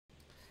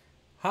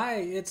Hi,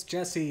 it's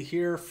Jesse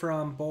here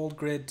from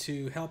BoldGrid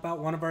to help out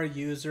one of our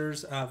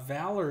users.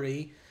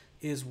 Valerie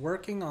is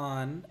working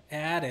on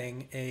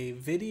adding a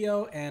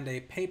video and a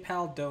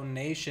PayPal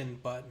donation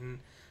button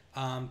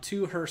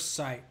to her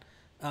site.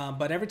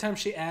 But every time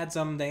she adds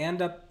them, they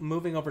end up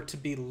moving over to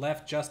be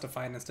left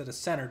justified instead of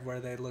centered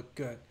where they look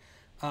good.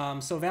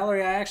 So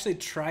Valerie, I actually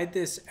tried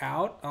this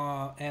out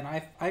and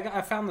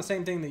I found the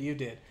same thing that you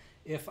did.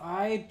 If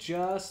I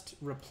just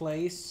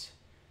replace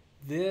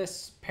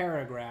this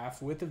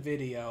paragraph with a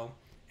video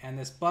and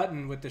this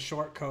button with the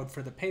shortcode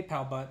for the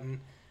PayPal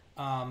button,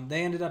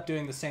 they ended up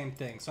doing the same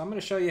thing. So I'm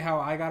going to show you how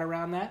I got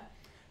around that.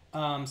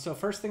 So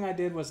first thing I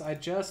did was I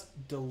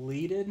just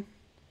deleted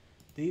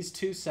these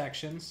two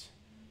sections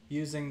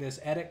using this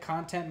edit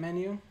content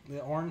menu,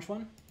 the orange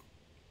one.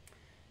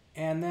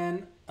 And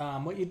then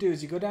what you do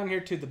is you go down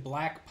here to the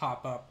black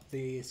pop-up,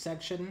 the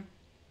section,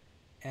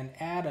 and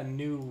add a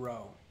new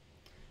row.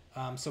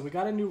 So we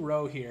got a new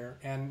row here,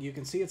 and you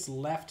can see it's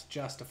left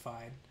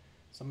justified.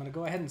 So I'm going to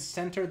go ahead and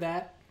center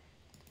that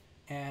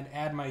and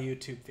add my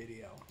YouTube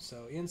video.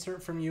 So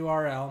insert from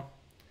URL,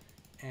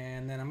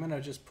 and then I'm going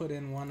to just put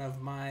in one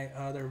of my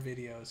other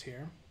videos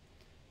here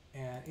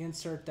and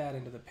insert that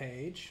into the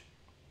page.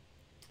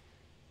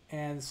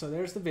 And so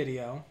there's the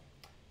video,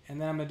 and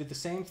then I'm going to do the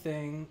same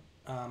thing,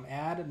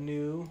 add a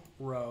new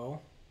row,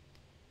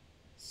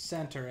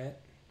 center it,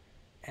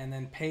 and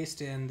then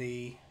paste in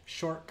the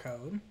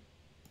shortcode.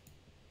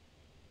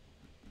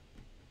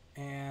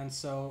 And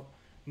so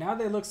now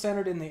they look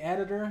centered in the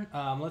editor.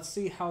 Let's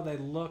see how they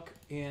look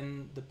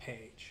in the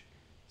page.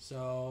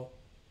 So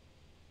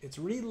it's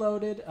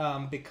reloaded.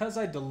 Because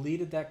I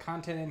deleted that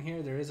content in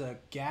here, there is a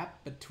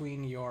gap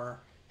between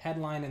your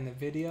headline and the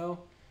video.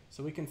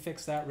 So we can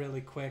fix that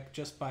really quick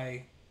just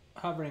by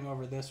hovering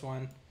over this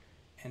one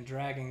and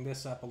dragging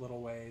this up a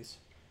little ways.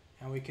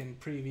 And we can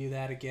preview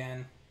that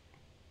again.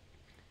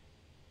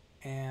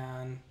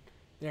 And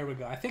there we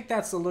go. I think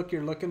that's the look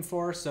you're looking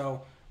for.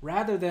 So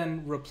rather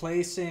than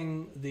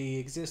replacing the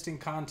existing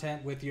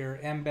content with your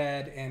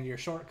embed and your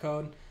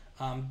shortcode,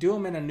 do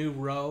them in a new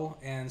row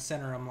and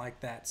center them like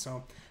that.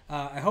 So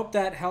I hope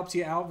that helps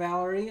you out,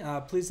 Valerie.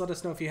 Please let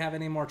us know if you have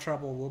any more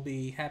trouble. We'll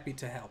be happy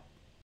to help.